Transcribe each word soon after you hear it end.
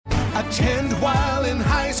Attend while in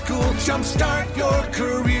high school. Jumpstart your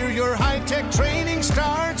career. Your high-tech training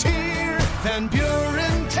starts here. Van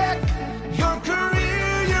Buren Tech. Your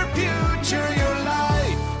career, your future, your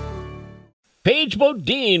life. Paige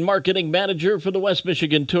Bodine, marketing manager for the West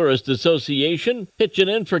Michigan Tourist Association, pitching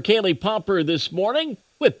in for Kaylee Popper this morning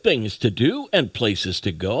with things to do and places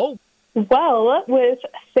to go. Well, with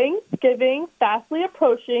Thanksgiving fastly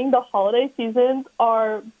approaching, the holiday seasons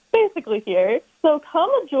are basically here. So come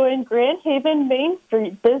join Grand Haven Main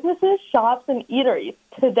Street businesses, shops, and eateries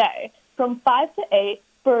today from 5 to 8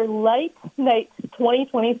 for Light Night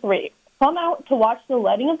 2023. Come out to watch the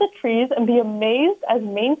lighting of the trees and be amazed as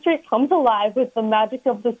Main Street comes alive with the magic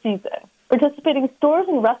of the season. Participating stores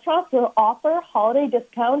and restaurants will offer holiday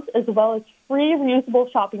discounts as well as free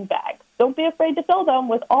reusable shopping bags. Don't be afraid to fill them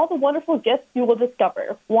with all the wonderful gifts you will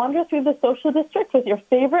discover. Wander through the social district with your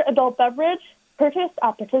favorite adult beverage, purchase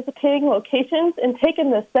at participating locations, and take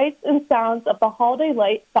in the sights and sounds of the Holiday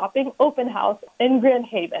Light Shopping Open House in Grand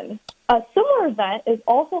Haven. A similar event is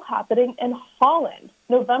also happening in Holland.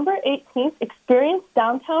 November 18th, experience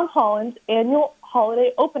Downtown Holland's annual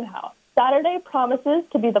Holiday Open House. Saturday promises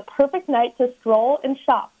to be the perfect night to stroll and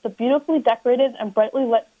shop the beautifully decorated and brightly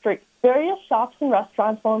lit streets. Various shops and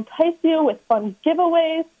restaurants will entice you with fun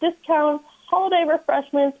giveaways, discounts, holiday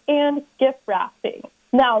refreshments, and gift wrapping.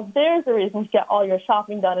 Now, there's a reason to get all your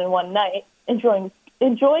shopping done in one night. Enjoy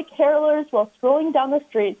carolers while strolling down the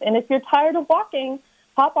streets, and if you're tired of walking,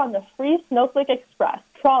 hop on the free Snowflake Express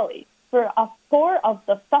trolley for a tour of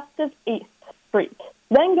the festive 8th Street.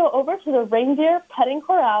 Then go over to the Reindeer Petting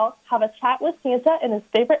Corral, have a chat with Santa and his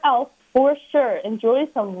favorite elf. For sure, enjoy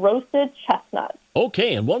some roasted chestnuts.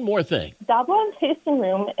 Okay, and one more thing. Dablon Tasting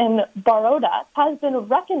Room in Baroda has been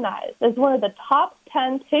recognized as one of the top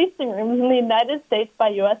 10 tasting rooms in the United States by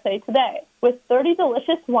USA Today. With 30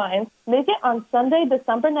 delicious wines, make it on Sunday,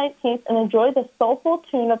 December 19th, and enjoy the soulful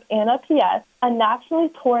tune of Anna P.S., a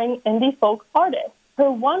nationally touring indie folk artist.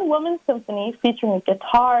 Her one-woman symphony featuring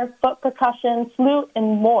guitar, foot percussion, flute,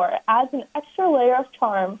 and more adds an extra layer of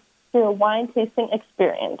charm to your wine tasting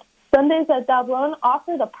experience. Sundays at Dablon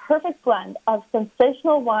offer the perfect blend of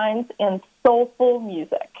sensational wines and soulful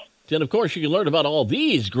music. And, of course, you can learn about all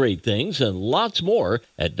these great things and lots more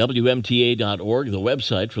at WMTA.org, the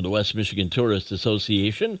website for the West Michigan Tourist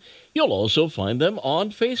Association. You'll also find them on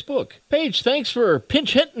Facebook. Paige, thanks for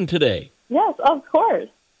pinch hitting today. Yes, of course.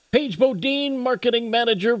 Paige Bodine, marketing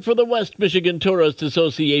manager for the West Michigan Tourist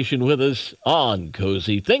Association, with us on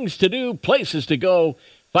Cozy Things to Do, Places to Go.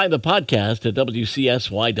 Find the podcast at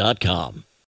WCSY.com.